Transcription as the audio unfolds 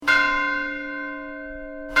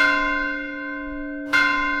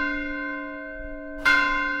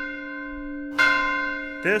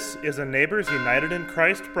This is a Neighbors United in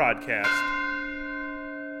Christ broadcast.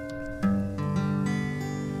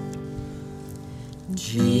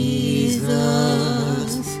 Jesus,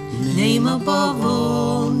 name above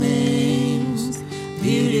all names,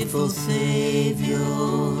 beautiful Savior,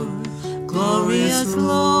 glorious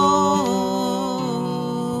Lord,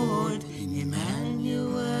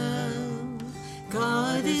 Emmanuel,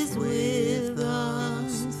 God is with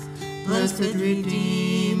us, blessed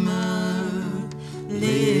Redeemer,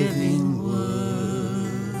 living Word.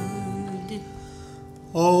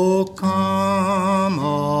 O come,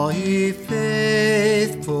 all ye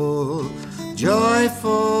faithful,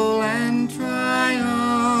 joyful and triumphant.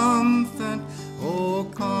 O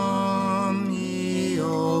come ye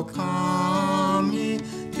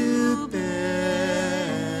to Bethlehem.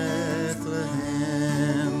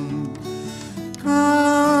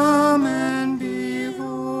 Come and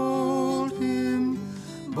behold him,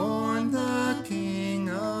 born the King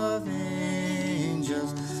of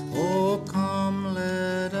angels. O come,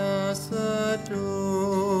 let us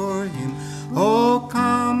adore him. O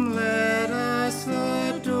come, let us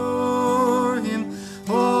adore him.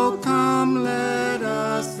 O come, let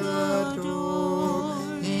us adore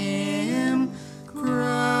him,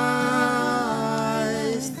 Christ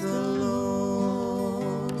the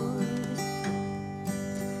Lord.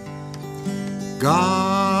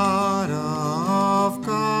 God of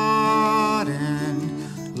God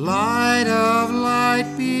and light of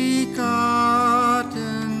light begotten,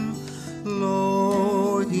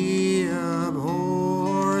 lo, he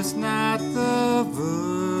abhors not the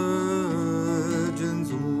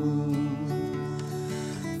virgin's womb.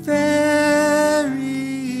 Very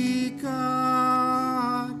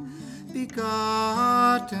God,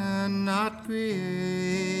 begotten, not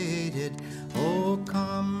created. O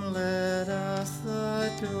come, let us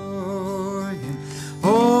adore him.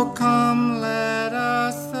 O come, let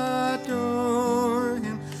us adore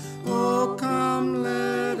him. O come,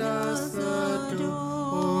 let us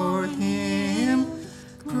adore him,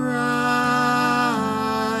 Christ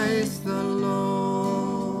the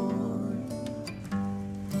Lord.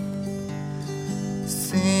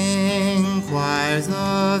 Sing, choirs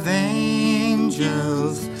of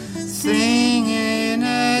angels, sing in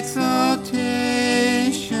exaltation.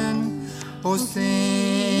 O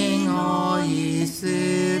sing, all ye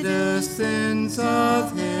citizens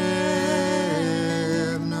of heaven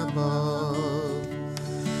above.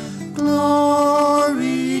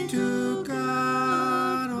 Glory to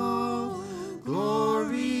God, all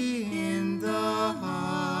glory in the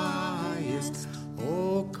highest.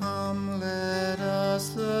 O come, let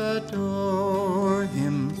us adore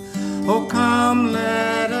him. O come,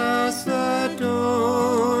 let us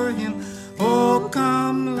adore him. O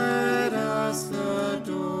come, let us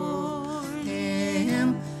adore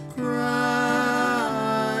him, Christ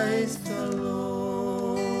the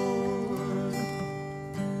Lord.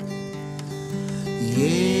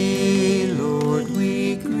 Yea, Lord,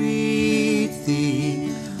 we greet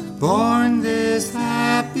thee, born this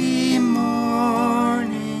happy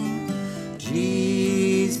morning.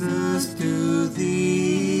 Jesus, to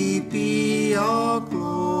thee be all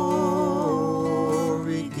glory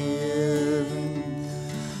given.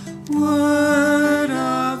 Word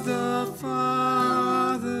of the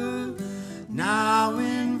Father, now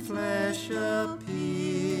in flesh appearing.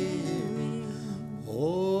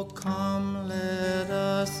 O come, let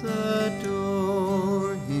us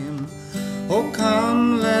adore him. O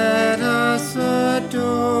come, let us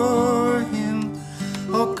adore him.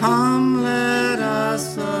 O come, let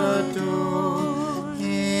us adore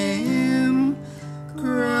him,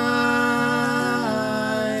 Christ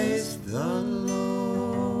the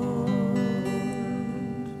Lord.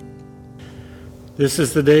 This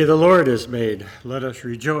is the day the Lord has made. Let us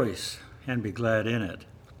rejoice and be glad in it.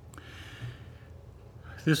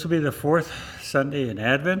 This will be the fourth Sunday in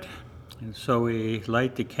Advent, and so we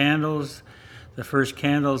light the candles. The first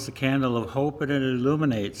candle is the candle of hope, and it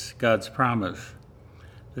illuminates God's promise.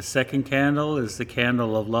 The second candle is the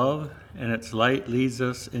candle of love, and its light leads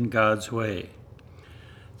us in God's way.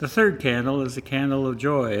 The third candle is the candle of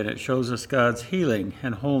joy, and it shows us God's healing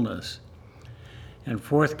and wholeness. And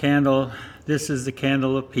fourth candle, this is the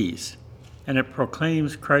candle of peace, and it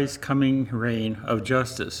proclaims Christ's coming reign of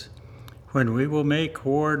justice, when we will make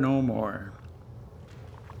war no more.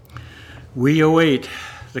 We await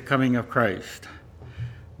the coming of Christ.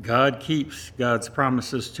 God keeps God's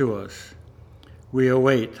promises to us. We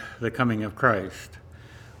await the coming of Christ.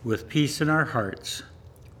 With peace in our hearts,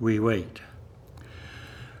 we wait.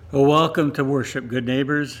 Well, welcome to worship, good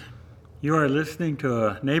neighbors. You are listening to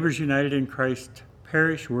a Neighbors United in Christ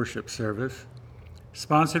parish worship service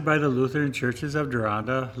sponsored by the Lutheran Churches of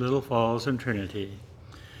Deronda, Little Falls, and Trinity.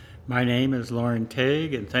 My name is Loren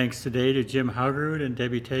Teig, and thanks today to Jim Haugerud and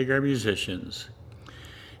Debbie Teig, our musicians.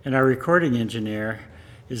 And our recording engineer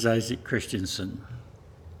is Isaac Christensen.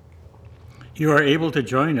 You are able to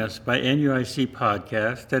join us by NUIC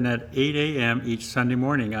podcast and at 8 a.m. each Sunday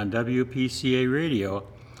morning on WPCA Radio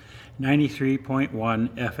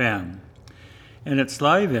 93.1 FM. And its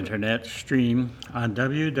live internet stream on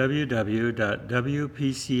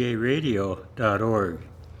www.wpcaradio.org.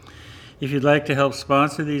 If you'd like to help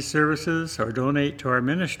sponsor these services or donate to our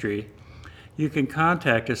ministry, you can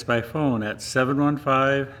contact us by phone at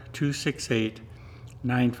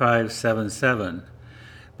 715-268-9577,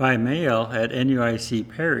 by mail at NUIC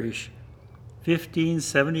Parish,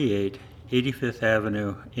 1578 85th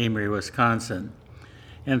Avenue, Amory, Wisconsin,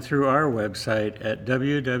 and through our website at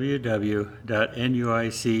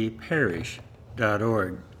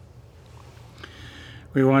www.nuicparish.org.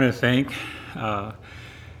 We want to thank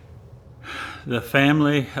the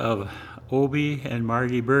family of Obie and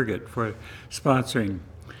Margie Burgett for sponsoring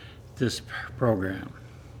this program.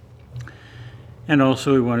 And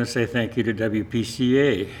also we want to say thank you to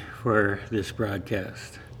WPCA for this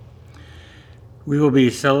broadcast. We will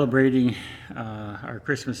be celebrating our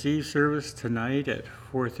Christmas Eve service tonight at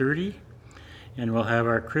 4:30, and we'll have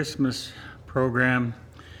our Christmas program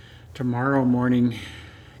tomorrow morning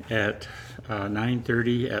at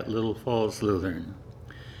 9:30 at Little Falls Lutheran.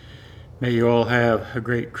 May you all have a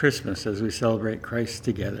great Christmas as we celebrate Christ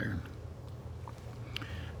together.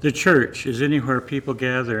 The church is anywhere people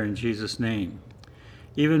gather in Jesus' name.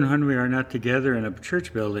 Even when we are not together in a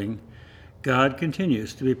church building, God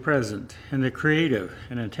continues to be present in the creative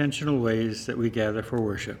and intentional ways that we gather for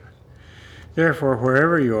worship. Therefore,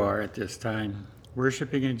 wherever you are at this time,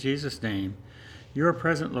 worshiping in Jesus' name, your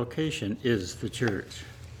present location is the church.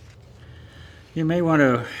 You may want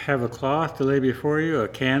to have a cloth to lay before you, a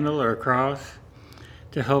candle or a cross,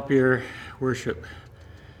 to help your worship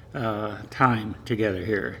time together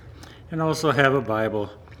here. And also have a Bible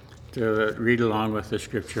to read along with the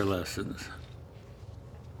scripture lessons.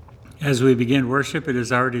 As we begin worship, it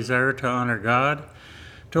is our desire to honor God,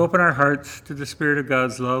 to open our hearts to the Spirit of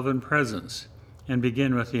God's love and presence, and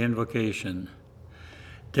begin with the invocation.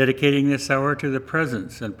 Dedicating this hour to the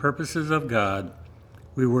presence and purposes of God,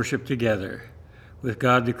 we worship together with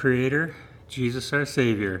God the Creator, Jesus our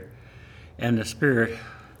Savior, and the Spirit,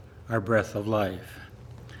 our breath of life.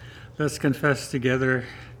 Let's confess together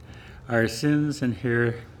our sins and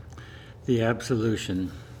hear the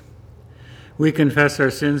absolution. We confess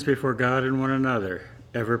our sins before God and one another,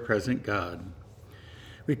 ever-present God.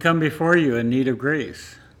 We come before you in need of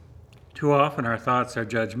grace. Too often our thoughts are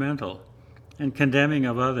judgmental and condemning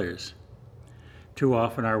of others. Too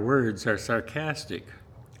often our words are sarcastic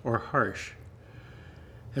or harsh,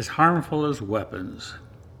 as harmful as weapons.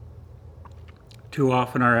 Too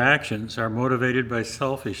often our actions are motivated by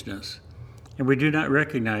selfishness, and we do not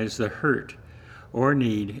recognize the hurt or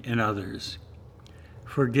need in others.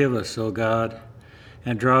 Forgive us, O God,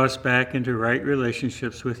 and draw us back into right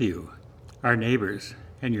relationships with you, our neighbors,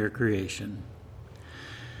 and your creation.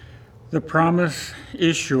 The promise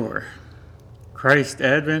is sure. Christ's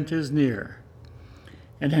advent is near,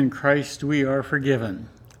 and in Christ we are forgiven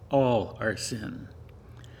all our sin.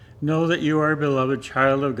 Know that you are a beloved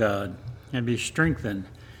child of God, and be strengthened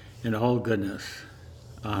in all goodness.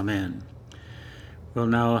 Amen. We'll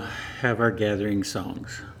now have our gathering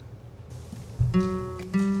songs.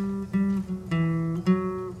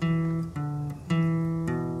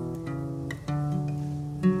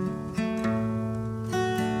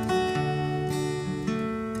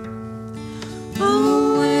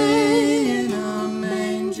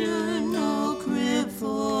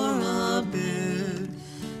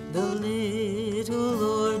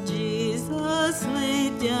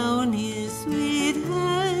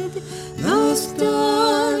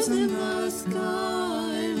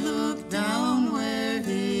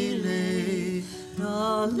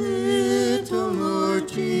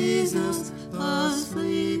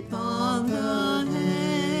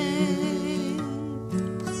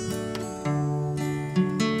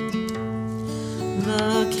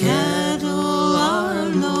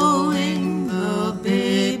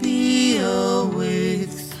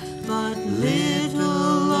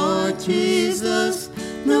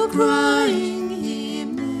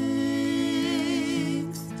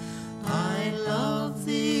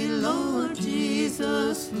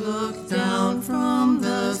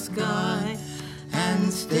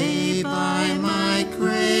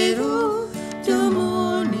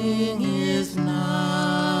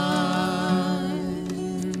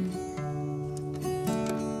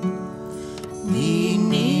 Me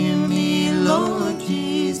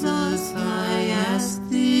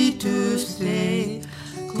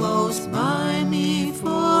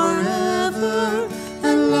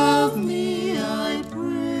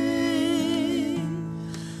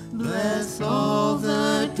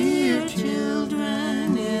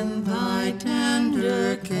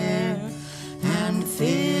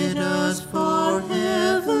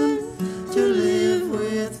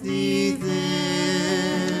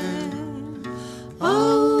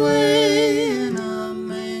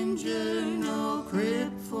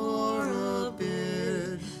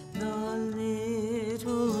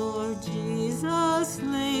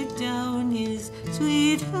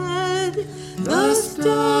sweet head. The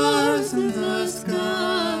stars in the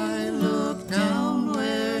sky looked down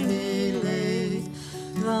where he lay.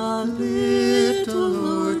 The little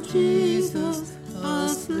Lord Jesus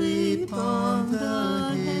asleep on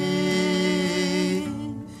the hay.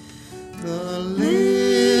 The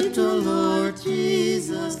little Lord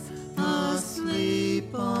Jesus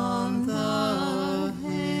asleep on the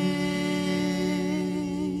hay.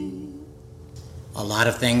 A lot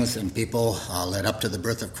of things and people led up to the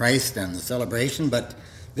birth of Christ and the celebration, but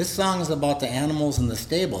this song is about the animals in the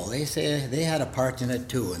stable. They say they had a part in it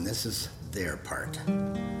too, and this is their part.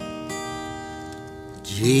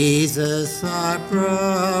 Jesus, our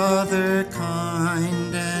brother,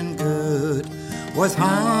 kind and good, was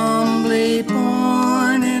humbly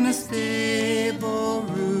born in a stable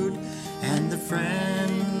rude, and the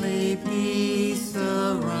friendly peace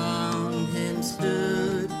around him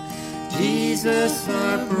stood. Jesus,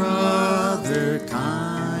 our brother,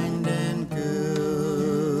 kind and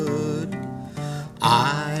good.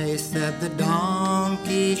 I said the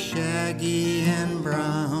donkey, shaggy and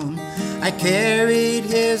brown, I carried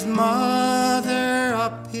his mother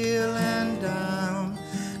uphill and down.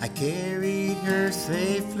 I carried her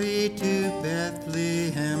safely to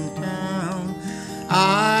Bethlehem town.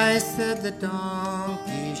 I said the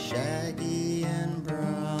donkey, shaggy and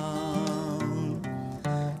brown.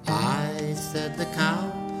 I said the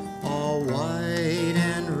cow, all white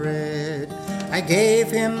and red. I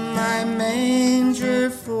gave him my manger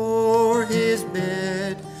for his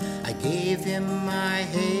bed. I gave him my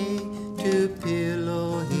hay to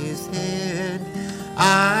pillow his head.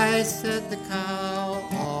 I said the cow,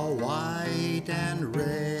 all white and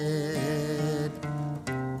red.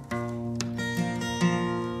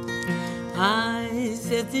 I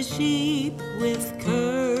said the sheep with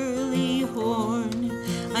curly horn,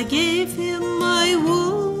 I gave him my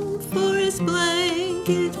wool for his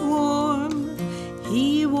blanket warm.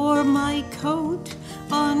 He wore my coat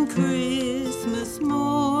on Christmas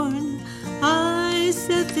morn. I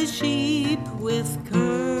said the sheep with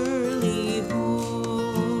curly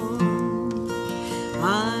horn.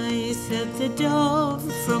 I said the dove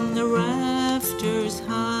from the rafters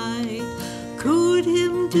high, cooed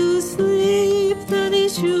him to sleep that he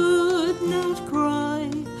should not cry.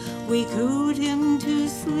 We cooed him to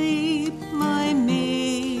sleep, my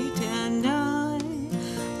mate and I.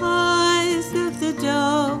 I said the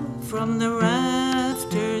dove from the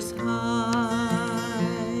rafters high.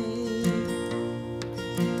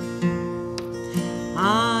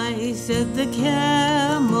 I said the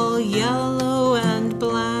camel, yellow and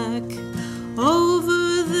black,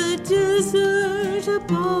 over the desert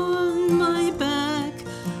upon my back.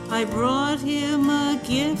 I brought him a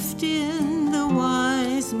gift in the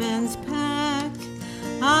wise men's pack.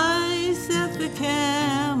 I said the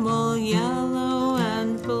camel, yellow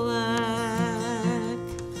and black.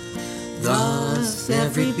 Thus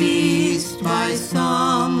every beast by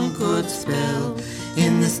some good spell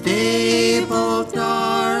in the stable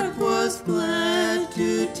dark was glad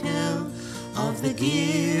to tell of the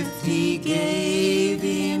gift he gave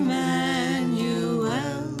Emmanuel.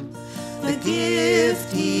 The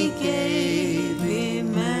gift he gave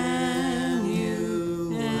Emmanuel.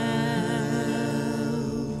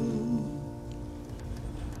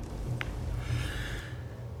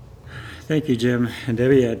 Thank you, Jim and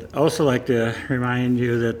Debbie. I'd also like to remind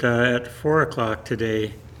you that at 4 o'clock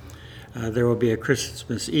today, there will be a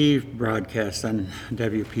Christmas Eve broadcast on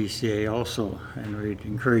WPCA also, and we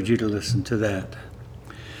encourage you to listen to that.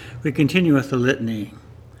 We continue with the litany.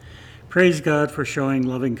 Praise God for showing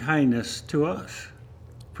loving kindness to us,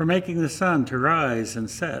 for making the sun to rise and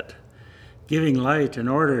set, giving light and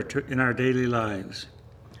order in our daily lives,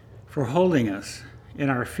 for holding us in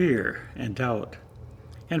our fear and doubt,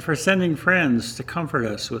 and for sending friends to comfort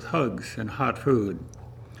us with hugs and hot food,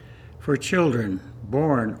 for children,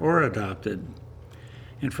 born or adopted,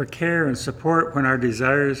 and for care and support when our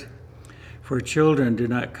desires for children do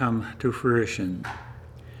not come to fruition,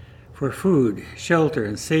 for food, shelter,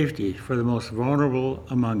 and safety for the most vulnerable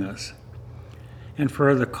among us, and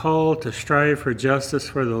for the call to strive for justice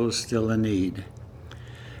for those still in need.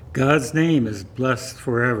 God's name is blessed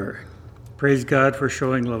forever. Praise God for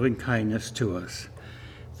showing loving kindness to us.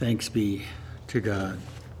 Thanks be to God.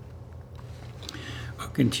 We'll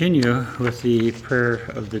continue with the prayer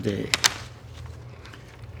of the day.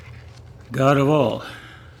 God of all,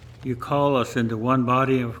 you call us into one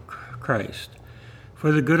body of Christ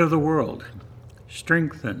for the good of the world.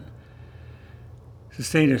 Strengthen,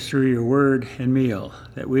 sustain us through your word and meal,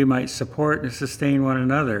 that we might support and sustain one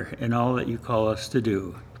another in all that you call us to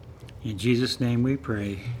do. In Jesus' name we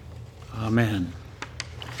pray. Amen.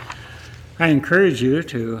 I encourage you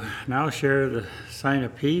to now share the sign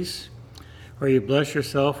of peace, where you bless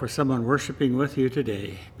yourself or someone worshiping with you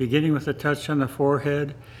today, beginning with a touch on the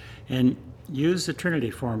forehead, and use the Trinity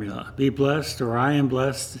formula. Be blessed, or I am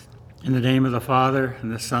blessed, in the name of the Father,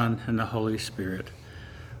 and the Son, and the Holy Spirit.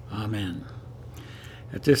 Amen.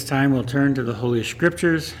 At this time, we'll turn to the Holy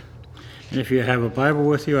Scriptures. And if you have a Bible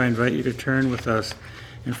with you, I invite you to turn with us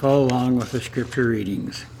and follow along with the Scripture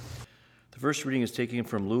readings. The first reading is taken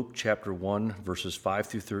from Luke chapter 1, verses 5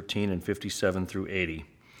 through 13 and 57 through 80.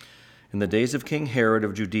 In the days of King Herod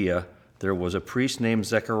of Judea, there was a priest named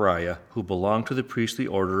Zechariah who belonged to the priestly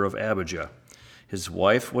order of Abijah. His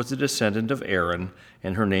wife was a descendant of Aaron,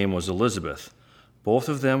 and her name was Elizabeth. Both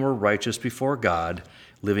of them were righteous before God,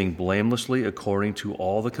 living blamelessly according to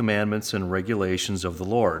all the commandments and regulations of the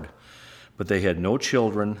Lord. But they had no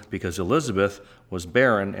children because Elizabeth was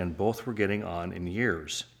barren, and both were getting on in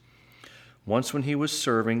years. Once when he was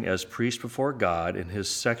serving as priest before God and his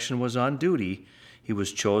section was on duty, he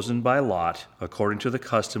was chosen by lot, according to the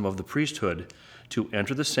custom of the priesthood, to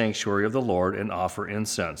enter the sanctuary of the Lord and offer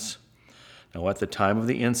incense. Now at the time of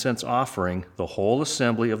the incense offering, the whole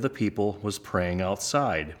assembly of the people was praying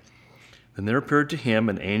outside. Then there appeared to him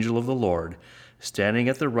an angel of the Lord, standing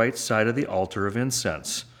at the right side of the altar of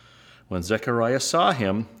incense. When Zechariah saw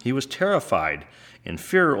him, he was terrified, and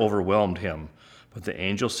fear overwhelmed him. But the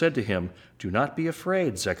angel said to him, "Do not be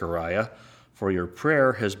afraid, Zechariah, for your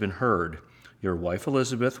prayer has been heard. Your wife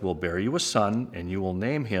Elizabeth will bear you a son, and you will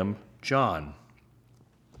name him John."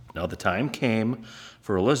 Now the time came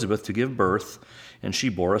for Elizabeth to give birth, and she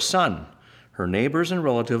bore a son. Her neighbors and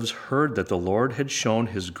relatives heard that the Lord had shown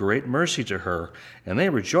his great mercy to her, and they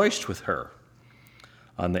rejoiced with her.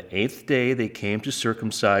 On the 8th day they came to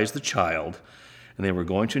circumcise the child, and they were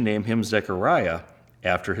going to name him Zechariah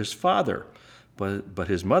after his father. But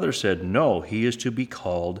his mother said, "No, he is to be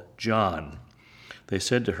called John." They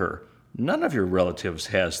said to her, "None of your relatives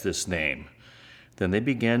has this name." Then they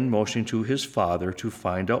began motioning to his father to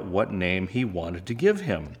find out what name he wanted to give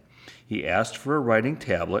him. He asked for a writing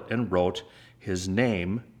tablet and wrote, "His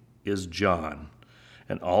name is John."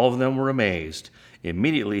 And all of them were amazed.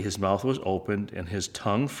 Immediately his mouth was opened and his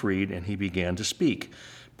tongue freed, and he began to speak,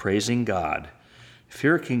 praising God.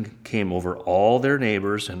 Fear came over all their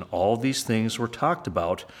neighbors, and all these things were talked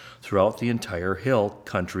about throughout the entire hill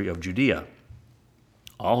country of Judea.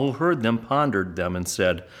 All who heard them pondered them and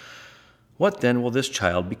said, "What then will this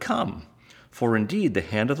child become?" For indeed the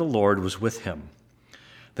hand of the Lord was with him.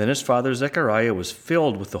 Then his father Zechariah was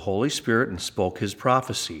filled with the Holy Spirit and spoke his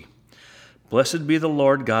prophecy. "Blessed be the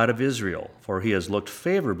Lord God of Israel, for he has looked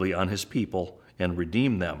favorably on his people and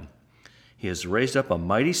redeemed them. He has raised up a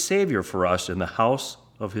mighty Savior for us in the house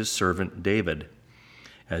of his servant David,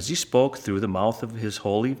 as he spoke through the mouth of his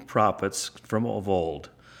holy prophets from of old,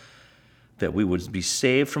 that we would be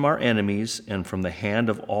saved from our enemies and from the hand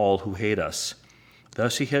of all who hate us.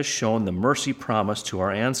 Thus he has shown the mercy promised to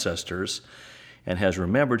our ancestors and has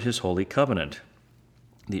remembered his holy covenant,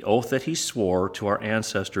 the oath that he swore to our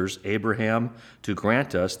ancestors Abraham to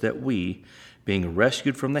grant us that we, being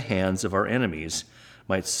rescued from the hands of our enemies,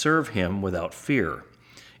 might serve him without fear,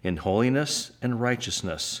 in holiness and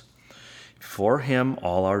righteousness, before him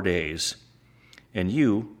all our days. And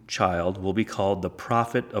you, child, will be called the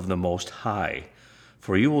prophet of the Most High,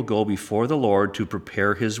 for you will go before the Lord to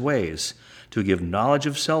prepare his ways, to give knowledge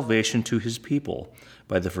of salvation to his people,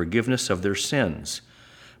 by the forgiveness of their sins.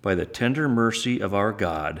 By the tender mercy of our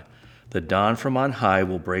God, the dawn from on high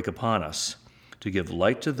will break upon us, to give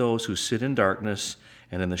light to those who sit in darkness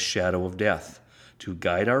and in the shadow of death, to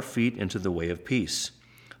guide our feet into the way of peace.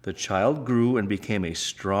 The child grew and became a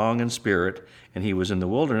strong in spirit, and he was in the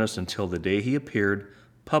wilderness until the day he appeared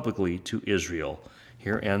publicly to Israel.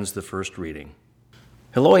 Here ends the first reading.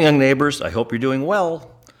 Hello, young neighbors. I hope you're doing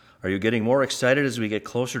well. Are you getting more excited as we get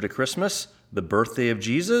closer to Christmas, the birthday of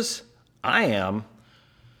Jesus? I am.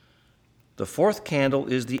 The fourth candle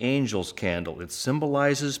is the angel's candle. It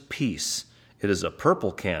symbolizes peace. It is a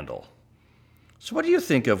purple candle. So what do you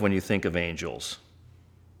think of when you think of angels?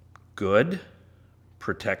 Good?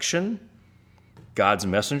 Protection? God's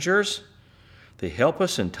messengers? They help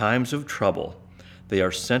us in times of trouble. They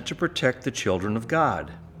are sent to protect the children of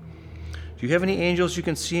God. Do you have any angels you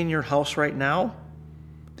can see in your house right now?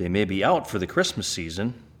 They may be out for the Christmas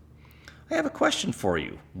season. I have a question for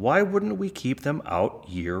you. Why wouldn't we keep them out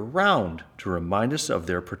year-round to remind us of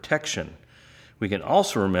their protection? We can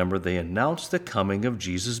also remember they announced the coming of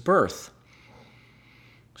Jesus' birth.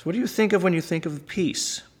 So what do you think of when you think of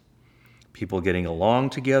peace? People getting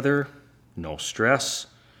along together, no stress,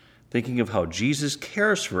 thinking of how Jesus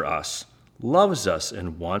cares for us, loves us,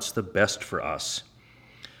 and wants the best for us.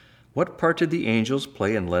 What part did the angels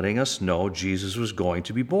play in letting us know Jesus was going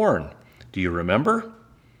to be born? Do you remember?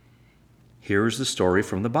 Here is the story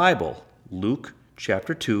from the Bible, Luke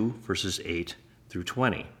chapter 2, verses 8 through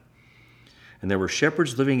 20. And there were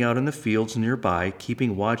shepherds living out in the fields nearby,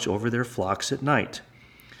 keeping watch over their flocks at night.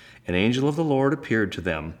 An angel of the Lord appeared to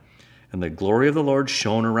them, and the glory of the Lord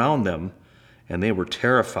shone around them, and they were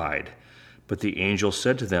terrified. But the angel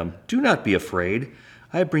said to them, "Do not be afraid.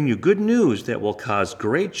 I bring you good news that will cause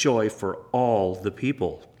great joy for all the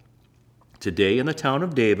people. Today in the town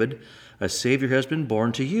of David, a Savior has been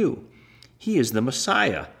born to you. He is the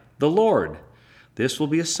Messiah, the Lord. This will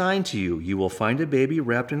be a sign to you. You will find a baby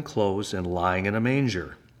wrapped in clothes and lying in a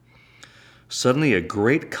manger." Suddenly a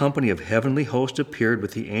great company of heavenly hosts appeared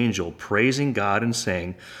with the angel, praising God and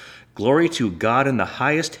saying, "Glory to God in the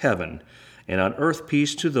highest heaven, and on earth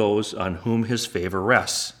peace to those on whom his favor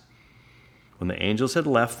rests." When the angels had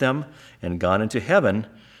left them and gone into heaven,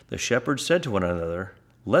 the shepherds said to one another,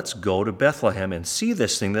 "Let's go to Bethlehem and see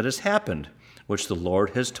this thing that has happened, which the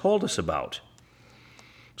Lord has told us about."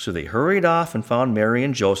 So they hurried off and found Mary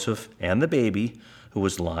and Joseph and the baby, who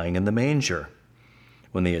was lying in the manger.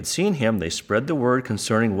 When they had seen him, they spread the word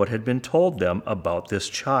concerning what had been told them about this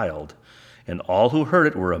child, and all who heard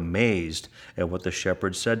it were amazed at what the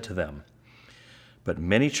shepherds said to them. But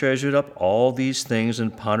many treasured up all these things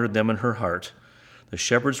and pondered them in her heart. The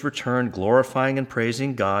shepherds returned, glorifying and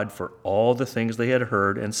praising God for all the things they had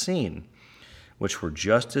heard and seen, which were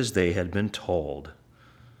just as they had been told.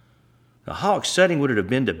 Now, how exciting would it have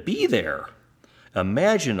been to be there?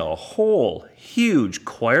 Imagine a whole huge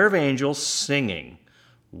choir of angels singing.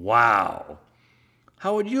 Wow!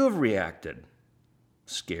 How would you have reacted?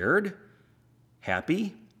 Scared?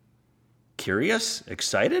 Happy? Curious?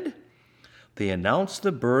 Excited? They announced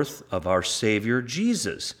the birth of our Savior,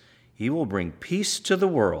 Jesus. He will bring peace to the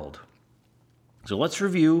world. So let's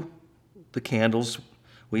review the candles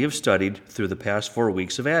we have studied through the past 4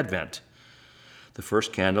 weeks of Advent. The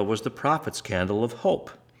first candle was the prophet's candle of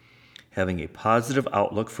hope, having a positive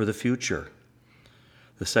outlook for the future.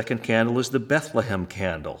 The second candle is the Bethlehem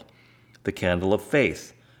candle, the candle of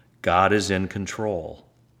faith. God is in control.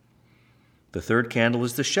 The third candle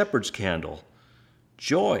is the shepherd's candle.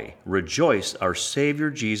 Joy, rejoice, our Savior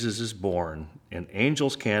Jesus is born. An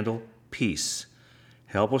angel's candle, peace.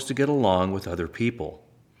 Help us to get along with other people.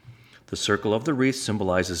 The circle of the wreath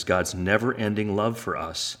symbolizes God's never-ending love for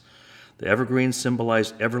us. The evergreens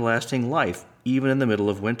symbolize everlasting life, even in the middle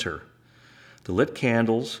of winter. The lit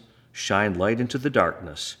candles shine light into the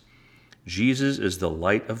darkness. Jesus is the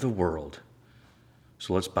light of the world.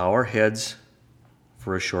 So let's bow our heads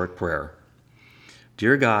for a short prayer.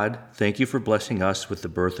 Dear God, thank you for blessing us with the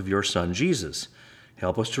birth of your Son, Jesus.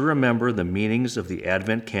 Help us to remember the meanings of the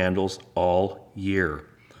Advent candles all year.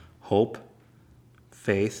 Hope,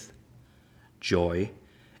 faith, joy,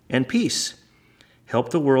 and peace. Help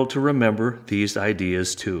the world to remember these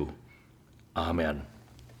ideas too. Amen.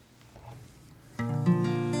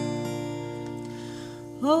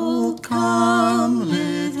 Oh, come,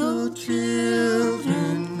 little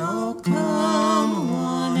children, oh, come,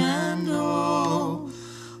 one and all.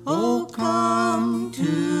 Oh, come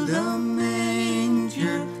to the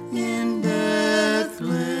manger in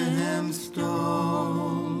Bethlehem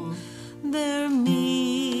stall. There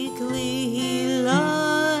meekly he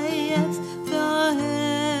lieth, the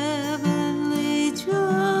heavenly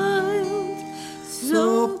child,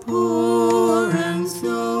 so poor and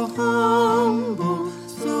so humble,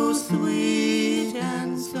 so sweet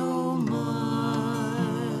and so mild.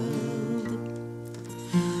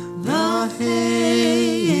 The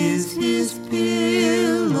hay is his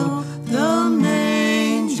pillow, the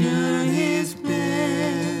manger his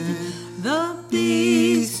bed, the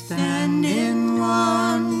beast stand in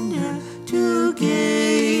wonder to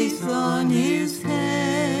gaze on his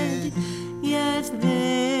head. Yet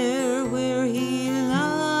there where he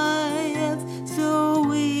lieth, so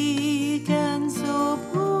weak and so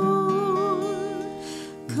poor,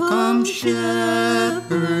 come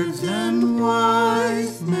shepherds and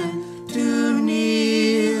wise men to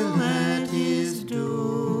kneel at his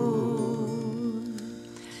door.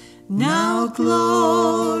 Now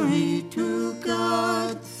glory to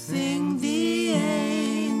God, sing the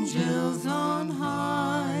angels on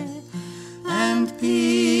high, and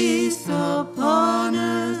peace upon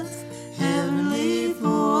earth, heavenly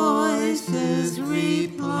voices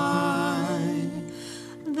reply.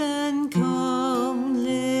 Then come,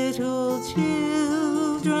 little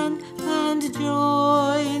children, and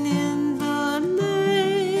join in the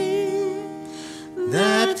name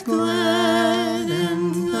that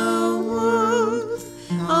gladdened the world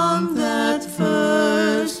on that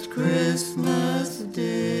first Christmas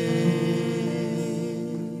day.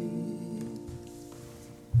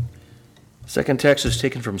 Second text is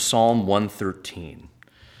taken from Psalm 113.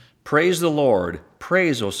 Praise the Lord.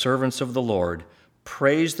 Praise, O servants of the Lord.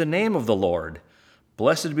 Praise the name of the Lord.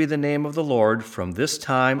 Blessed be the name of the Lord from this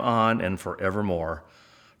time on and forevermore.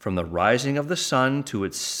 From the rising of the sun to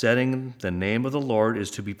its setting, the name of the Lord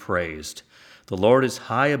is to be praised. The Lord is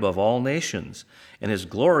high above all nations, and his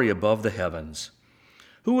glory above the heavens.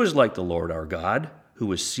 Who is like the Lord our God,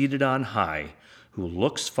 who is seated on high, who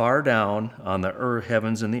looks far down on the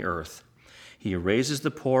heavens and the earth? He raises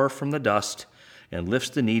the poor from the dust and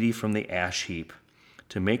lifts the needy from the ash heap,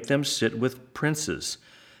 to make them sit with princes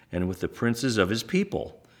and with the princes of his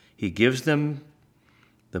people. He gives them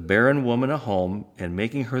the barren woman a home, and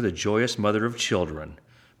making her the joyous mother of children.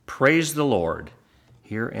 Praise the Lord.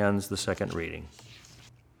 Here ends the second reading.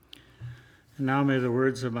 And now may the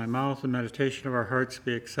words of my mouth and meditation of our hearts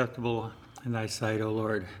be acceptable in thy sight, O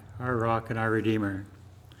Lord, our rock and our Redeemer.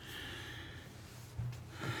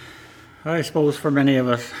 I suppose for many of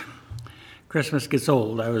us, Christmas gets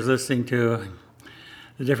old. I was listening to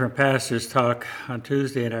the different pastors talk on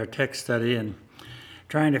Tuesday in our text study and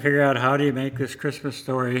trying to figure out how do you make this Christmas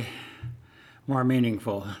story more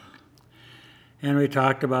meaningful. And we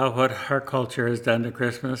talked about what our culture has done to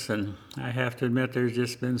Christmas, and I have to admit there's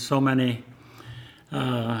just been so many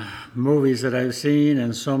movies that I've seen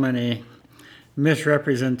and so many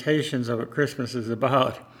misrepresentations of what Christmas is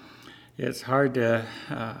about. It's hard to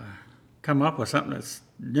come up with something that's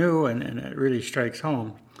new and it really strikes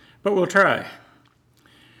home. But we'll try.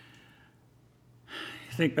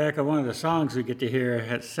 Think back on one of the songs we get to hear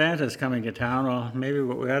at Santa's coming to town. Well, maybe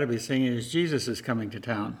what we ought to be singing is Jesus is coming to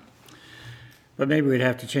town. But maybe we'd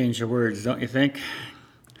have to change the words, don't you think?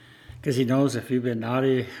 Because he knows if you've been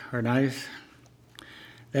naughty or nice.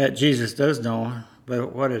 That Jesus does know,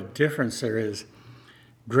 but what a difference there is.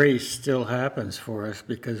 Grace still happens for us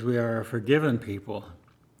because we are a forgiven people.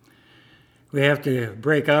 We have to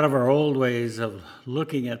break out of our old ways of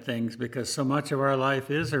looking at things because so much of our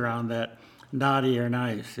life is around that naughty or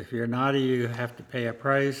nice. If you're naughty, you have to pay a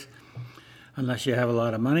price unless you have a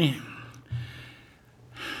lot of money.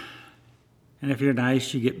 And if you're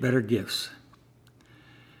nice, you get better gifts.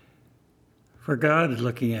 For God is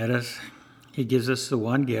looking at us. He gives us the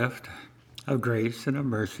one gift of grace and of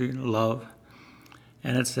mercy and love,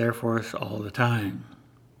 and it's there for us all the time.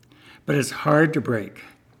 But it's hard to break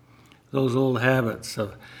those old habits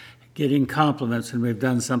of getting compliments when we've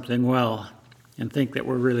done something well and think that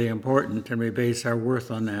we're really important and we base our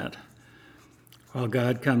worth on that. While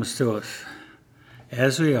God comes to us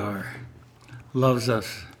as we are, loves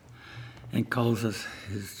us, and calls us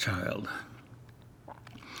his child.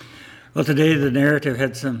 Well, today the narrative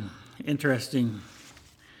had some interesting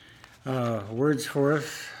words for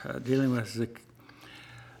us, dealing with,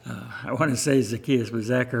 I want to say Zacchaeus, but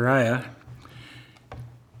Zechariah,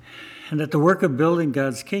 and that the work of building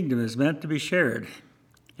God's kingdom is meant to be shared,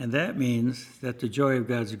 and that means that the joy of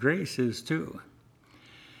God's grace is too.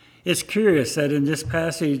 It's curious that in this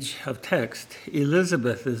passage of text,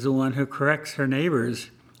 Elizabeth is the one who corrects her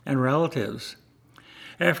neighbors and relatives.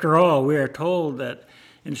 After all, we are told that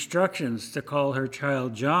instructions to call her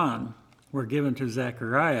child John were given to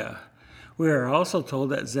Zechariah. We are also told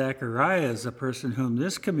that Zechariah is a person whom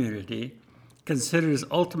this community considers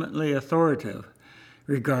ultimately authoritative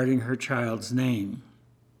regarding her child's name.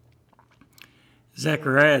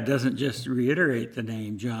 Zechariah doesn't just reiterate the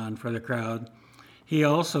name John for the crowd. He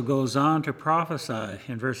also goes on to prophesy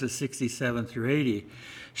in verses 67 through 80,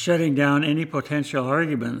 shutting down any potential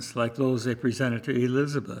arguments like those they presented to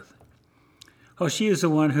Elizabeth. Oh, she is the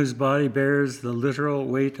one whose body bears the literal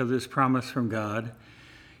weight of this promise from God.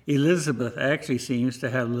 Elizabeth actually seems to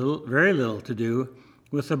have very little to do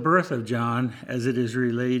with the birth of John as it is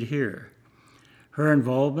relayed here. Her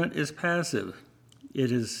involvement is passive.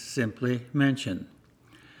 It is simply mentioned.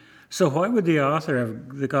 So why would the author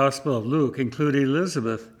of the Gospel of Luke include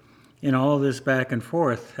Elizabeth in all this back and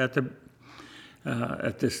forth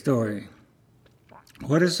at this story?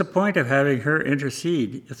 What is the point of having her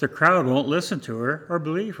intercede if the crowd won't listen to her or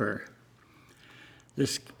believe her? The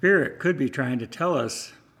Spirit could be trying to tell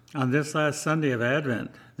us on this last Sunday of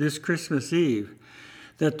Advent, this Christmas Eve,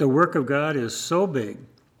 that the work of God is so big,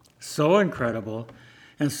 so incredible,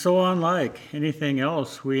 and so unlike anything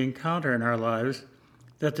else we encounter in our lives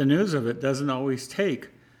that the news of it doesn't always take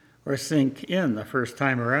or sink in the first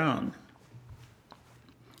time around.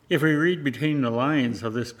 If we read between the lines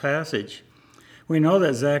of this passage, we know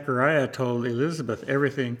that Zechariah told Elizabeth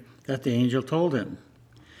everything that the angel told him.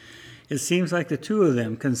 It seems like the two of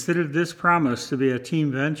them considered this promise to be a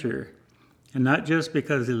team venture, and not just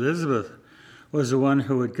because Elizabeth was the one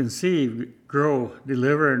who would conceive, grow,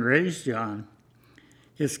 deliver, and raise John.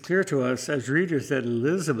 It's clear to us as readers that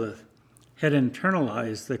Elizabeth had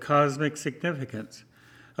internalized the cosmic significance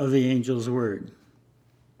of the angel's word.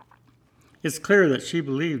 It's clear that she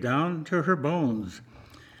believed down to her bones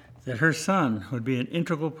that her son would be an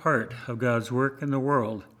integral part of God's work in the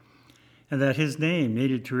world, and that his name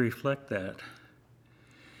needed to reflect that.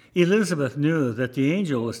 Elizabeth knew that the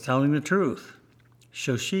angel was telling the truth,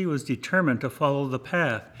 so she was determined to follow the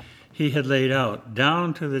path he had laid out,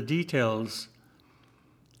 down to the details.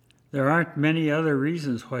 There aren't many other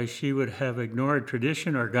reasons why she would have ignored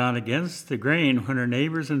tradition or gone against the grain when her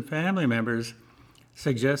neighbors and family members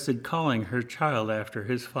suggested calling her child after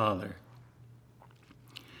his father.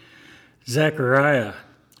 Zechariah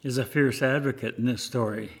is a fierce advocate in this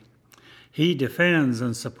story. He defends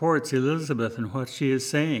and supports Elizabeth in what she is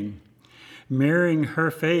saying, mirroring her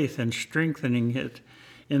faith and strengthening it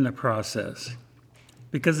in the process.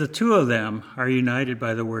 Because the two of them are united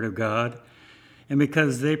by the Word of God, and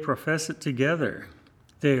because they profess it together,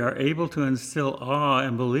 they are able to instill awe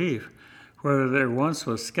and belief where there once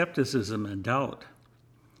was skepticism and doubt.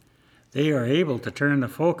 They are able to turn the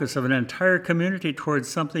focus of an entire community towards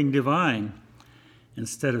something divine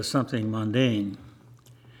instead of something mundane.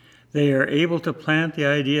 They are able to plant the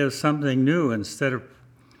idea of something new instead of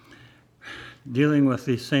dealing with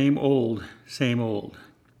the same old, same old.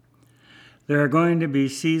 There are going to be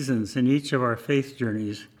seasons in each of our faith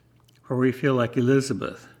journeys where we feel like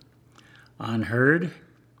Elizabeth, unheard,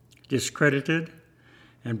 discredited,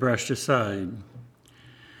 and brushed aside.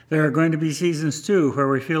 There are going to be seasons, too, where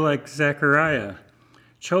we feel like Zechariah,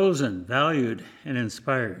 chosen, valued, and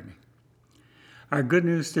inspired. Our good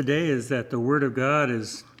news today is that the Word of God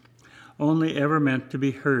is only ever meant to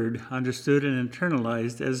be heard, understood, and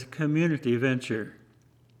internalized as a community venture.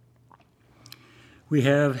 We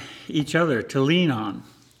have each other to lean on.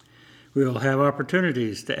 We will have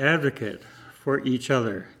opportunities to advocate for each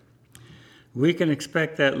other. We can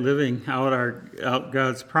expect that living out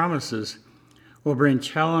God's promises will bring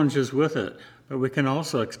challenges with it, but we can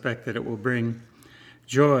also expect that it will bring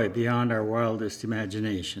joy beyond our wildest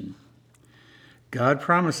imagination. God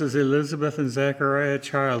promises Elizabeth and Zechariah a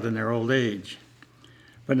child in their old age,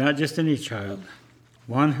 but not just any child,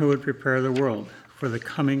 one who would prepare the world for the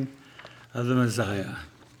coming of the Messiah.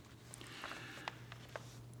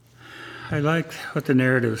 I like what the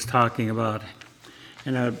narrative is talking about,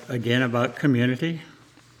 and again about community,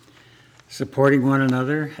 supporting one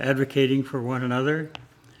another, advocating for one another.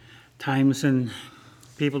 Times when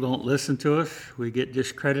people don't listen to us, we get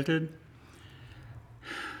discredited.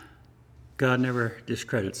 God never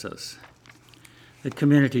discredits us. The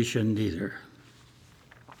community shouldn't either.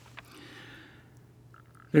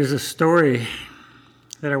 There's a story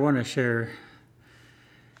that I want to share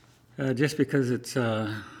just because it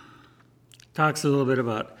talks a little bit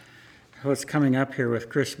about what's coming up here with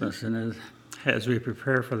Christmas and as we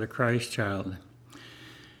prepare for the Christ child.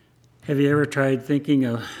 Have you ever tried thinking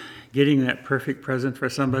of getting that perfect present for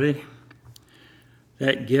somebody?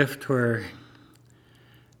 That gift where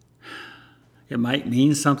it might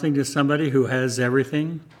mean something to somebody who has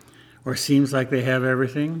everything or seems like they have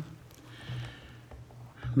everything.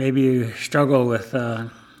 Maybe you struggle with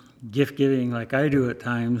gift giving like I do at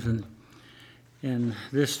times. And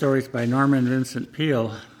this story is by Norman Vincent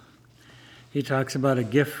Peale. He talks about a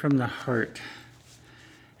gift from the heart.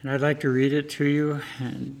 And I'd like to read it to you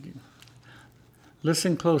and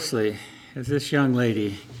listen closely as this young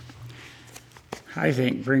lady, I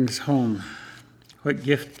think, brings home what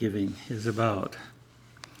gift giving is about.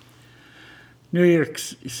 New York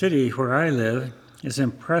City, where I live, is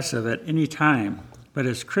impressive at any time, but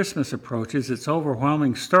as Christmas approaches, its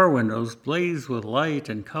overwhelming store windows blaze with light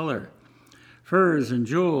and color. Furs and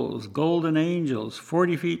jewels, golden angels,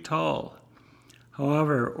 40 feet tall.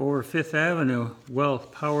 However, over Fifth Avenue, wealth,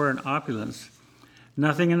 power, and opulence,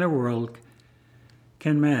 nothing in the world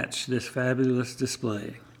can match this fabulous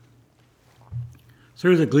display.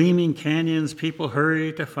 Through the gleaming canyons, people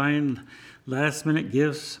hurry to find last-minute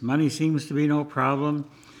gifts. Money seems to be no problem.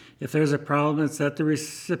 If there's a problem, it's that the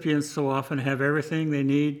recipients so often have everything they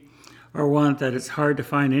need or want that it's hard to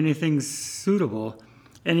find anything suitable,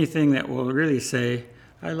 anything that will really say,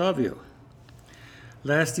 I love you.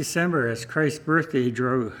 Last December, as Christ's birthday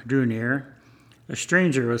drew near, a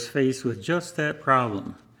stranger was faced with just that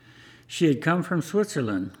problem. She had come from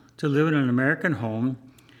Switzerland to live in an American home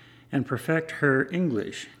and perfect her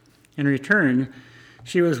English. In return,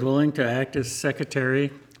 she was willing to act as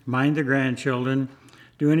secretary, mind the grandchildren,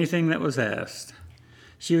 do anything that was asked.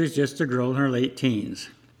 She was just a girl in her late teens.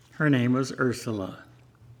 Her name was Ursula.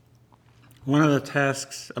 One of the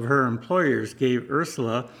tasks of her employers gave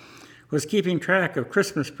Ursula was keeping track of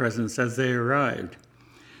Christmas presents as they arrived.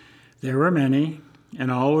 There were many,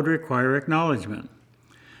 and all would require acknowledgement.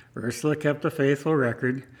 Ursula kept a faithful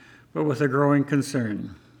record, but with a growing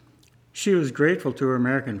concern. She was grateful to her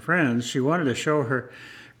American friends. She wanted to show her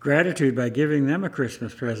gratitude by giving them a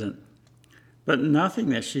Christmas present. But nothing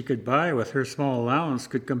that she could buy with her small allowance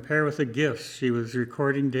could compare with the gifts she was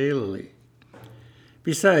recording daily.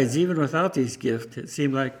 Besides, even without these gifts, it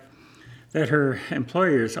seemed like that her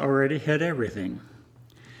employers already had everything.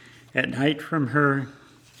 At night from her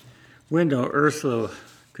window, Ursula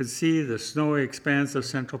could see the snowy expanse of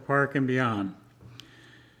Central Park and beyond.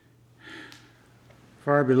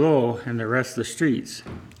 Far below, in the rest of the streets,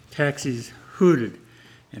 taxis hooted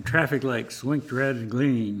and traffic lights winked red and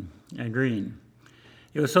green.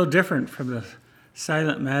 It was so different from the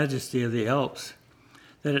silent majesty of the Alps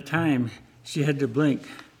that at times she had to blink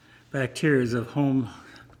back tears of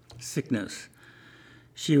homesickness.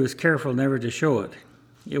 She was careful never to show it.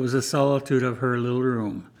 It was the solitude of her little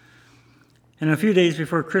room. And a few days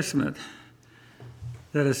before Christmas,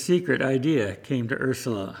 that a secret idea came to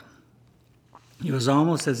Ursula. It was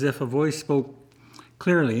almost as if a voice spoke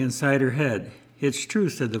clearly inside her head. "It's true,"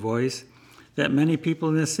 said the voice, "that many people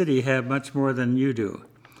in this city have much more than you do.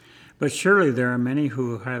 But surely there are many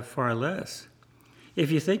who have far less.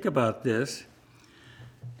 If you think about this,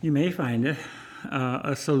 you may find it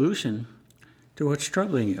a solution to what's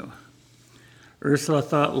troubling you." Ursula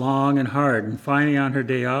thought long and hard, and finally on her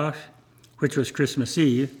day off, which was Christmas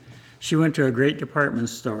Eve, she went to a great department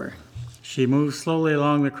store. She moved slowly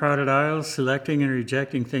along the crowded aisles, selecting and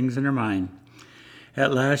rejecting things in her mind.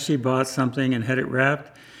 At last she bought something and had it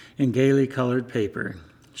wrapped in gaily colored paper.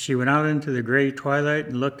 She went out into the gray twilight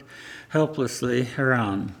and looked helplessly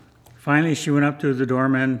around. Finally she went up to the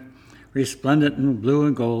doorman, resplendent in blue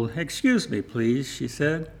and gold. "Excuse me, please," she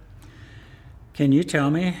said. "Can you tell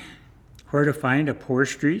me where to find a poor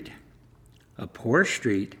street?" "A poor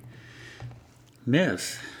street?"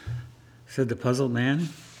 "Miss," said the puzzled man.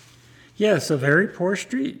 "Yes, a very poor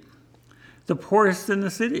street. The poorest in the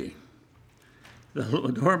city."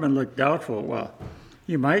 The doorman looked doubtful. "Well,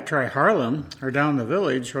 you might try Harlem, or down the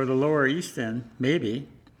Village, or the Lower East End, maybe."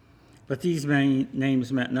 But these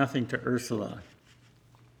names meant nothing to Ursula.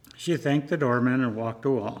 She thanked the doorman and walked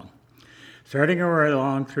along, threading her way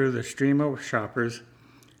along through the stream of shoppers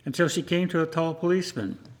until she came to a tall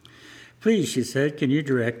policeman. "Please," she said, "can you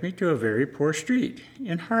direct me to a very poor street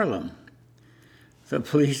in Harlem?" The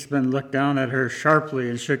policeman looked down at her sharply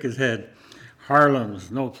and shook his head.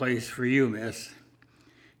 "Harlem's no place for you, miss."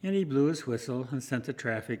 And he blew his whistle and sent the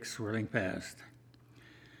traffic swirling past.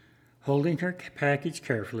 Holding her package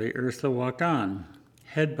carefully, Ursula walked on,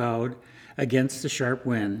 head bowed against the sharp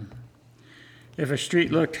wind. If a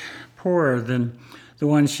street looked poorer than the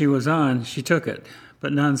one she was on, she took it,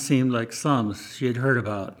 but none seemed like slums she had heard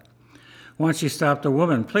about. Once she stopped a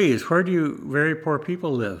woman. "Please, where do you very poor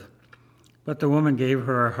people live?" But the woman gave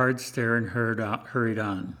her a hard stare and hurried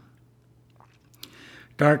on.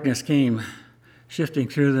 Darkness came shifting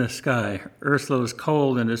through the sky. Ursula was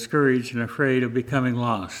cold and discouraged and afraid of becoming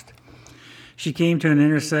lost. She came to an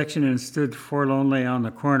intersection and stood forlornly on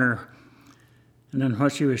the corner, and then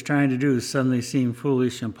what she was trying to do suddenly seemed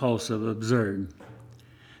foolish, impulsive, absurd.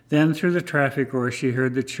 Then through the traffic roar she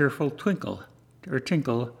heard the cheerful tinkle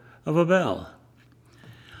of a bell.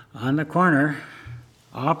 On the corner,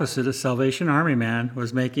 opposite, a Salvation Army man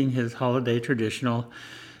was making his holiday traditional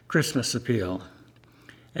Christmas appeal.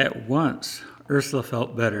 At once, Ursula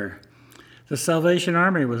felt better. The Salvation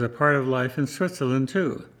Army was a part of life in Switzerland,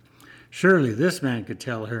 too. Surely this man could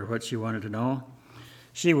tell her what she wanted to know.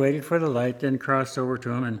 She waited for the light, then crossed over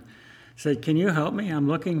to him and said, "Can you help me? I'm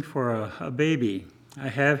looking for a baby. I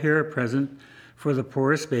have here a present for the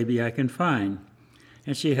poorest baby I can find."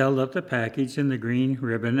 And she held up the package and the green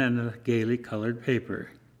ribbon and the gaily colored paper.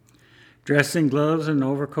 Dressed in gloves and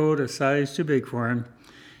overcoat a size too big for him,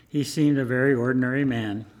 he seemed a very ordinary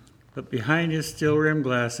man, but behind his steel-rimmed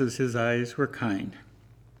glasses his eyes were kind.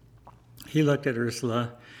 He looked at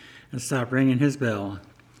Ursula and stopped ringing his bell.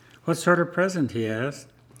 "What sort of present?" he asked.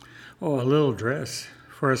 "Oh, a little dress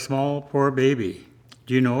for a small, poor baby.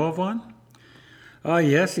 Do you know of one?" "Oh,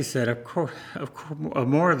 yes," he said, of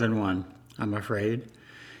more than one, I'm afraid.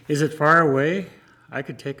 "Is it far away? I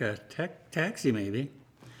could take a taxi, maybe."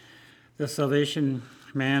 The Salvation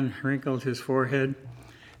man wrinkled his forehead.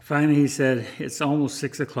 Finally, he said, "It's almost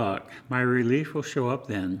 6 o'clock. My relief will show up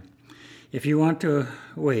then. If you want to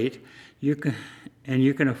wait, you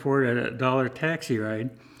can afford a $1 taxi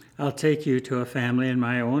ride, I'll take you to a family in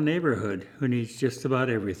my own neighborhood who needs just about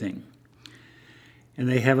everything." "And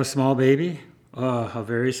they have a small baby?" "Oh, a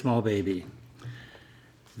very small baby."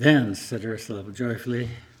 "Then," said Ursula joyfully,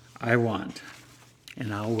 "I want."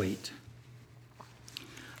 and I'll wait.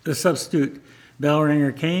 The substitute bell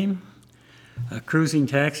ringer came. A cruising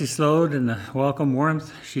taxi slowed. In the welcome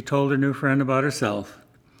warmth, she told her new friend about herself,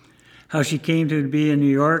 how she came to be in New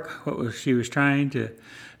York, she was trying to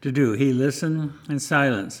do. He listened in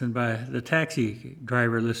silence, and the taxi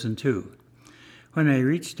driver listened too. When they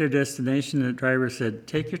reached their destination, the driver said,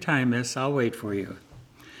 "Take your time, miss, I'll wait for you."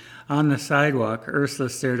 On the sidewalk, Ursula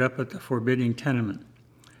stared up at the forbidding tenement.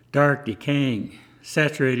 Dark, decaying,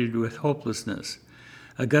 saturated with hopelessness.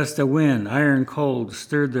 A gust of wind, iron cold,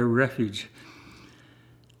 stirred their refuge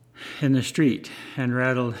in the street and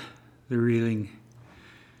rattled the reeling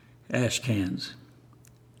ash cans.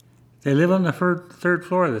 "They live on the third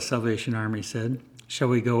floor," the Salvation Army said. "Shall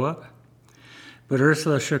we go up?" But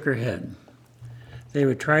Ursula shook her head. "They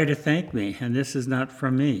would try to thank me, and this is not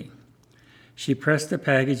from me." She pressed the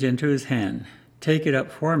package into his hand. "Take it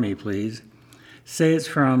up for me, please. Say it's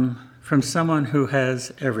from someone who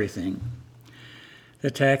has everything."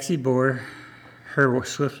 The taxi bore her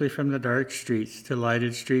swiftly from the dark streets to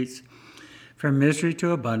lighted streets, from misery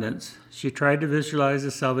to abundance. She tried to visualize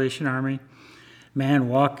the Salvation Army man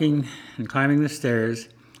walking and climbing the stairs,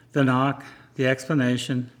 the knock, the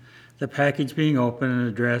explanation, the package being opened, and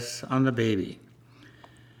the dress on the baby.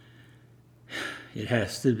 It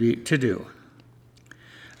has to do.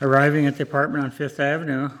 Arriving at the apartment on Fifth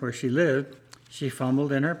Avenue where she lived, she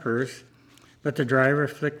fumbled in her purse, but the driver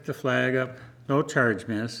flicked the flag up. "No charge,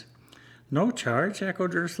 miss." "No charge?"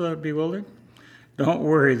 echoed Ursula, bewildered. "Don't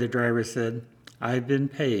worry," the driver said. "I've been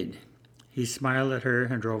paid." He smiled at her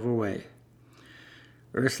and drove away.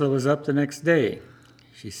 Ursula was up the next day.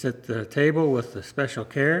 She set the table with the special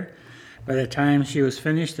care. By the time she was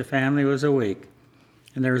finished, the family was awake,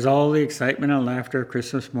 and there was all the excitement and laughter of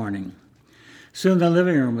Christmas morning. Soon the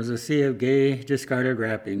living room was a sea of gay, discarded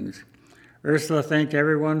wrappings. Ursula thanked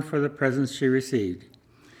everyone for the presents she received.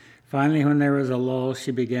 Finally, when there was a lull,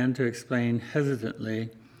 she began to explain hesitantly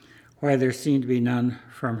why there seemed to be none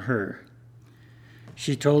from her.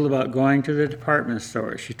 She told about going to the department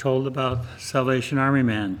store. She told about the Salvation Army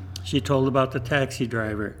man. She told about the taxi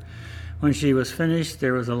driver. When she was finished,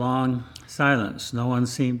 there was a long silence. No one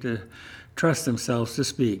seemed to trust themselves to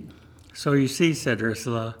speak. "So you see," said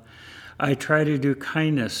Ursula, "I try to do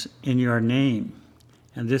kindness in your name,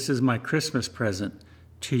 and this is my Christmas present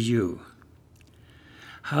to you."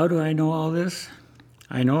 How do I know all this?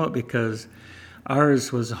 I know it because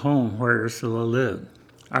ours was a home where Ursula lived.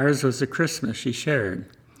 Ours was the Christmas she shared.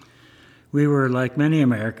 We were, like many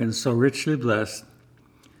Americans, so richly blessed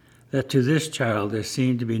that to this child there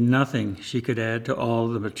seemed to be nothing she could add to all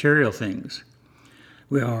the material things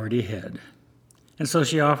we already had. And so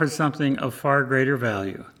she offered something of far greater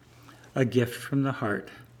value, a gift from the heart,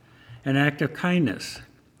 an act of kindness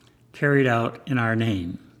carried out in our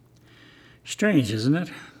name. Strange, isn't it?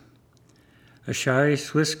 A shy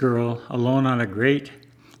Swiss girl alone on a great,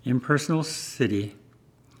 impersonal city.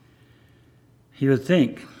 You would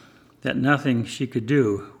think that nothing she could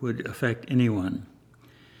do would affect anyone.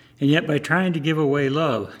 And yet, by trying to give away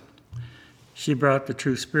love, she brought the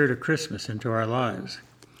true spirit of Christmas into our lives.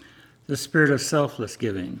 The spirit of selfless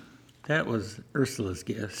giving. That was Ursula's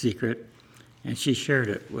secret, and she shared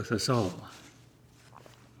it with us all.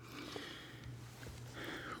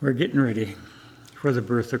 We're getting ready for the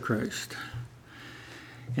birth of Christ.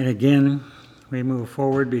 And again, we move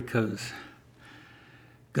forward because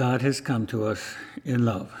God has come to us in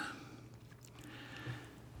love.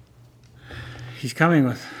 He's coming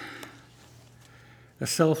with a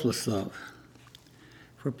selfless love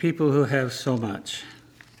for people who have so much.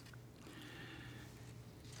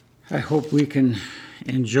 I hope we can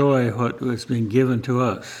enjoy what has been given to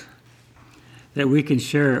us, that we can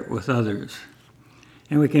share it with others.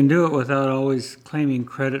 And we can do it without always claiming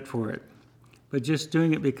credit for it, but just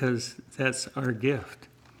doing it because that's our gift.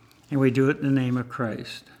 And we do it in the name of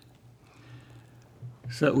Christ.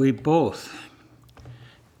 So that we both,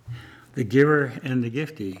 the giver and the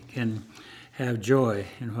giftee, can have joy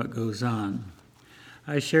in what goes on.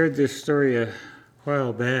 I shared this story a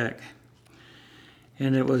while back,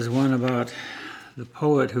 and it was one about the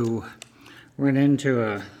poet who went into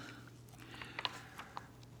a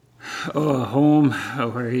home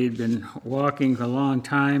where he'd been walking for a long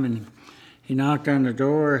time, and he knocked on the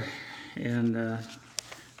door, and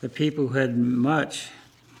the people who had much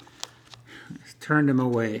turned him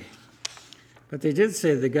away. But they did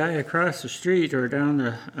say the guy across the street or down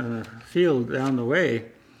the field down the way,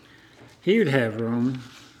 he would have room.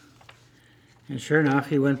 And sure enough,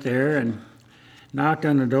 he went there and knocked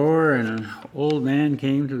on the door, and an old man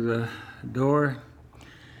came to the door,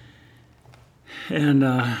 and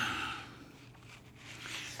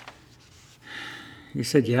He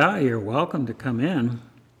said, yeah, you're welcome to come in.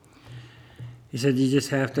 He said, you just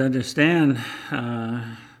have to understand,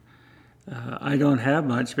 I don't have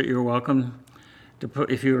much, but you're welcome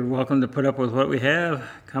if you're welcome to put up with what we have,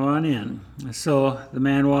 come on in. So the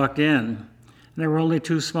man walked in, and there were only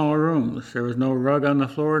 2 small rooms. There was no rug on the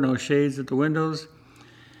floor, no shades at the windows,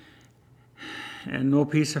 and no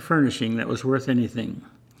piece of furnishing that was worth anything.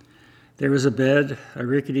 There was a bed, a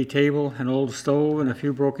rickety table, an old stove, and a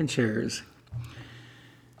few broken chairs.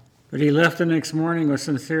 But he left the next morning with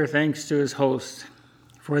sincere thanks to his host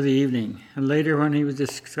for the evening. And later, when he was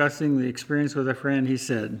discussing the experience with a friend, he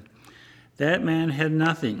said, that man had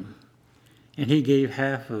nothing, and he gave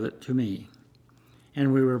half of it to me.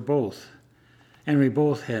 And we both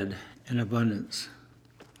had an abundance.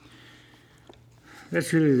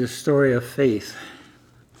 That's really the story of faith,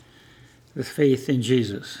 the faith in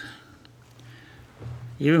Jesus.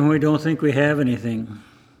 Even when we don't think we have anything,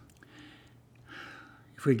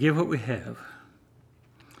 if we give what we have,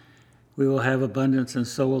 we will have abundance, and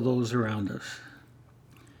so will those around us.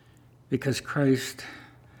 Because Christ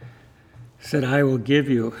said, I will give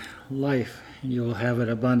you life, and you will have it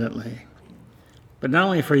abundantly. But not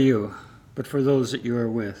only for you, but for those that you are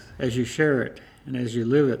with, as you share it, and as you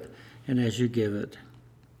live it, and as you give it.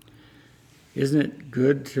 Isn't it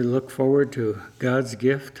good to look forward to God's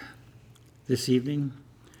gift this evening?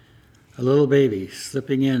 A little baby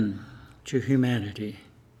slipping in to humanity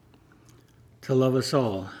to love us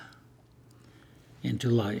all into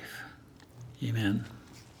life. Amen.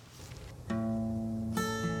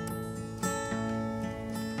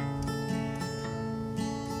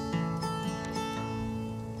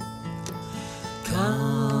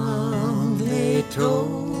 Come, they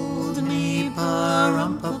told me,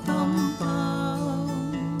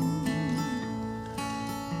 pa-rum-pa-pum-pum,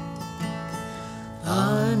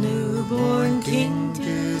 a newborn king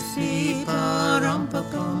to see,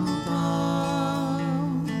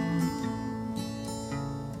 pa-rum-pa-pum-pum.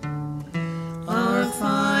 Our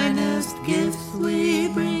finest gifts we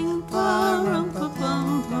bring,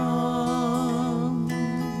 pa-rum-pa-pum-pum,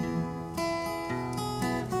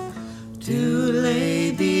 to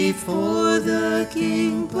lay before the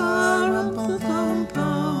king,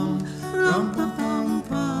 pa-rum-pa-pum-pum,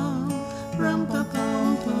 rum-pa-pum-pum,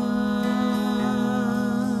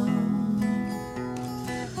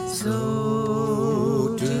 rum-pa-pum-pum.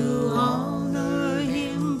 So to honor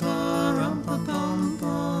him,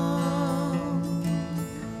 pa-rum-pa-pum-pum,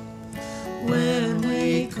 when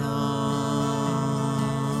we come,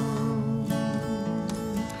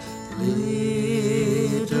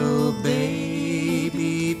 little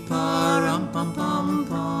baby, pa-rum-pum-pum-pum,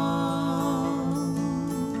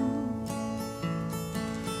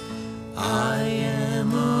 I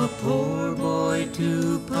am a poor boy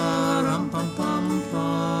too,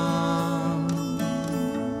 pa-rum-pum-pum-pum,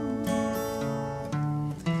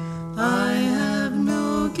 I have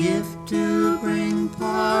no gift to bring,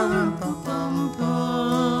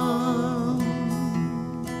 pa-rum-pum-pum-pum,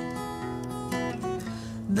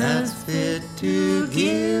 that's fit to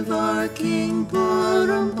give our king,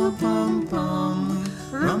 pa-rum-pa-pum-pum,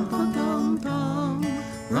 rum-pa-pum-pum,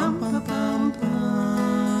 rum-pa-pum-pum.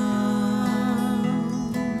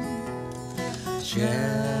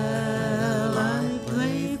 Shall I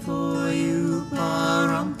play for you,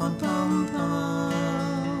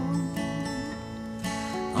 pa-rum-pum-pum-pum,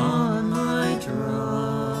 on my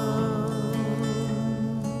drum?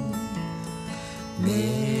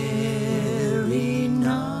 Mary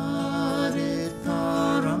nodded,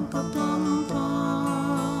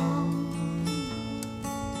 pa-rum-pa-pum-pum.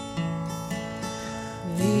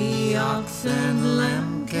 The ox and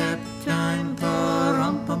lamb kept time,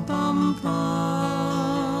 pa-rum-pum-pum-pum.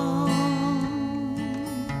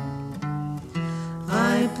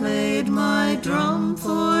 I played my drum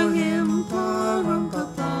for him,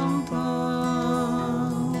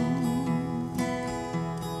 pa-rum-pa-pum-pum.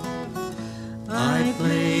 I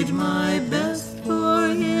played my best for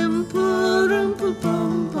him,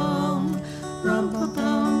 pa-rum-pa-pum-pum,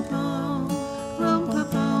 rum-pa-pum-pum,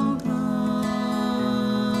 rum-pa-pum-pum.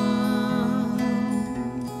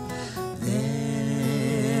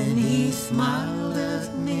 Then he smiled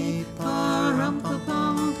at me,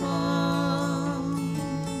 pa-rum-pa-pum-pum,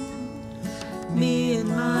 me and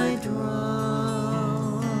my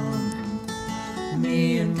drum,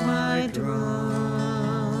 me and my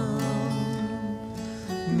drum,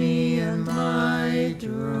 me and my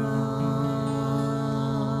drum.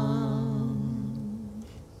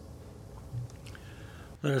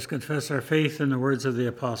 Let us confess our faith in the words of the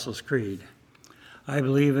Apostles' Creed. I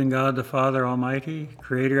believe in God the Father Almighty,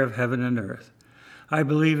 creator of heaven and earth. I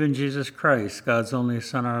believe in Jesus Christ, God's only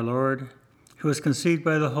Son, our Lord, who was conceived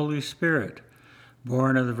by the Holy Spirit,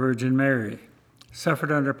 born of the Virgin Mary,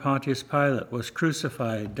 suffered under Pontius Pilate, was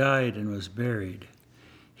crucified, died, and was buried.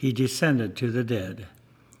 He descended to the dead.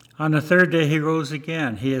 On the third day he rose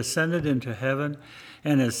again. He ascended into heaven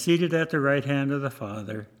and is seated at the right hand of the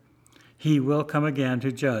Father. He will come again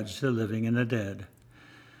to judge the living and the dead.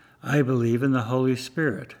 I believe in the Holy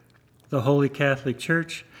Spirit, the Holy Catholic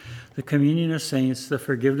Church, the communion of saints, the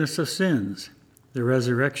forgiveness of sins, the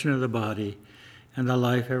resurrection of the body, and the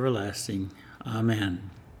life everlasting. Amen.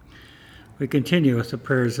 We continue with the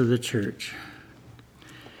prayers of the Church.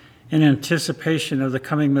 In anticipation of the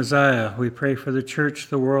coming Messiah, we pray for the Church,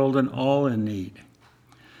 the world, and all in need.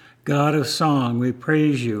 God of song, we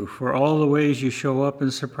praise you for all the ways you show up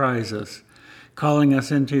and surprise us, calling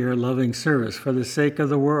us into your loving service for the sake of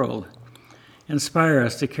the world. Inspire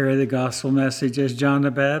us to carry the gospel message as John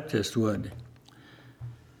the Baptist would.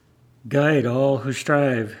 Guide all who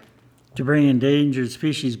strive to bring endangered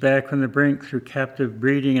species back from the brink through captive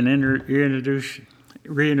breeding and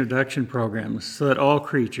reintroduction programs so that all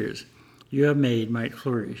creatures you have made might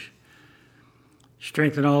flourish.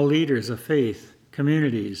 Strengthen all leaders of faith,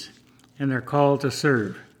 communities, and their call to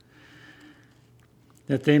serve,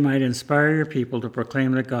 that they might inspire your people to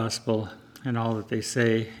proclaim the gospel in all that they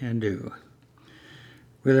say and do.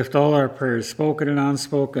 We lift all our prayers, spoken and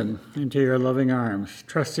unspoken, into your loving arms,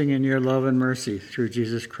 trusting in your love and mercy through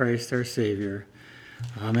Jesus Christ our Savior.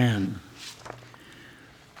 Amen.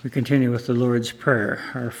 We continue with the Lord's Prayer.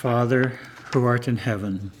 Our Father, who art in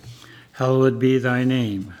heaven, hallowed be thy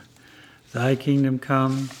name. Thy kingdom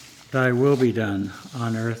come, thy will be done,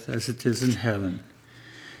 on earth as it is in heaven.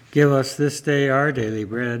 Give us this day our daily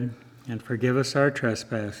bread, and forgive us our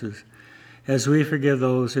trespasses, as we forgive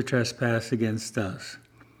those who trespass against us.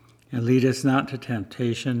 And lead us not to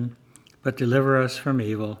temptation, but deliver us from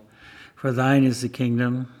evil. For thine is the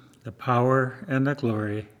kingdom, the power, and the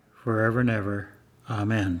glory, forever and ever.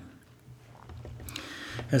 Amen.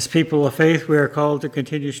 As people of faith, we are called to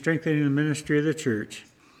continue strengthening the ministry of the Church.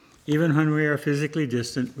 Even when we are physically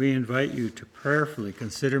distant, we invite you to prayerfully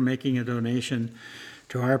consider making a donation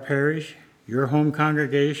to our parish, your home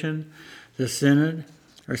congregation, the synod,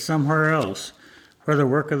 or somewhere else where the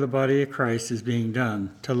work of the body of Christ is being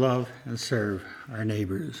done to love and serve our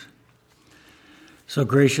neighbors. So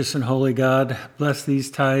gracious and holy God, bless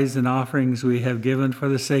these tithes and offerings we have given for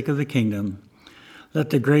the sake of the kingdom.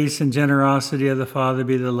 Let the grace and generosity of the Father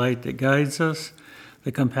be the light that guides us,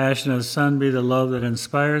 the compassion of the Son be the love that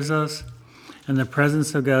inspires us, and the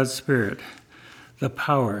presence of God's Spirit, the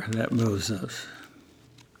power that moves us.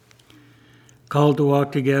 Called to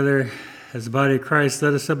walk together as the body of Christ,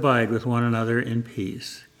 let us abide with one another in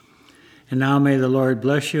peace. And now may the Lord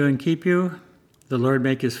bless you and keep you. The Lord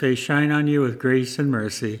make his face shine on you with grace and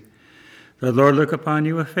mercy. The Lord look upon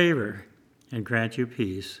you with favor and grant you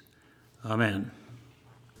peace. Amen.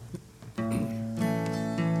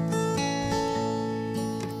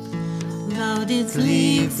 Thou didst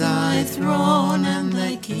leave thy throne and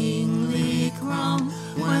thy kingly crown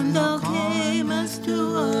when thou camest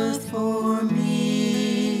to earth for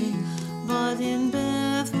me. But in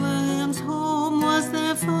Bethlehem's home was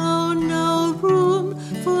there found no room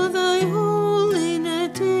for thy holy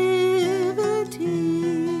nativity.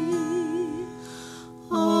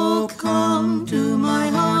 Oh, come to my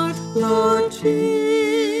heart, Lord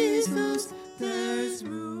Jesus, there's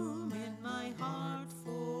room in my heart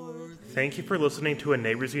for thee. Thank you for listening to a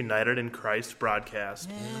Neighbors United in Christ broadcast.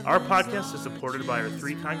 Our podcast is supported by our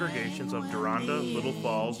three congregations of Deronda, Little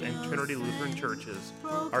Falls, and Trinity Lutheran Churches.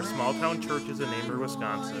 Our small town church is in Amer,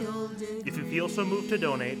 Wisconsin. If you feel so moved to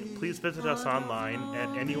donate, please visit us online at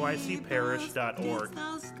nuicparish.org.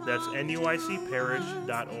 That's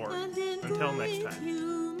nuicparish.org. Until next time.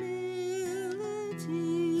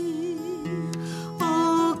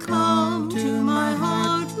 Oh, come to my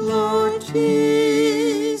heart, Lord Jesus.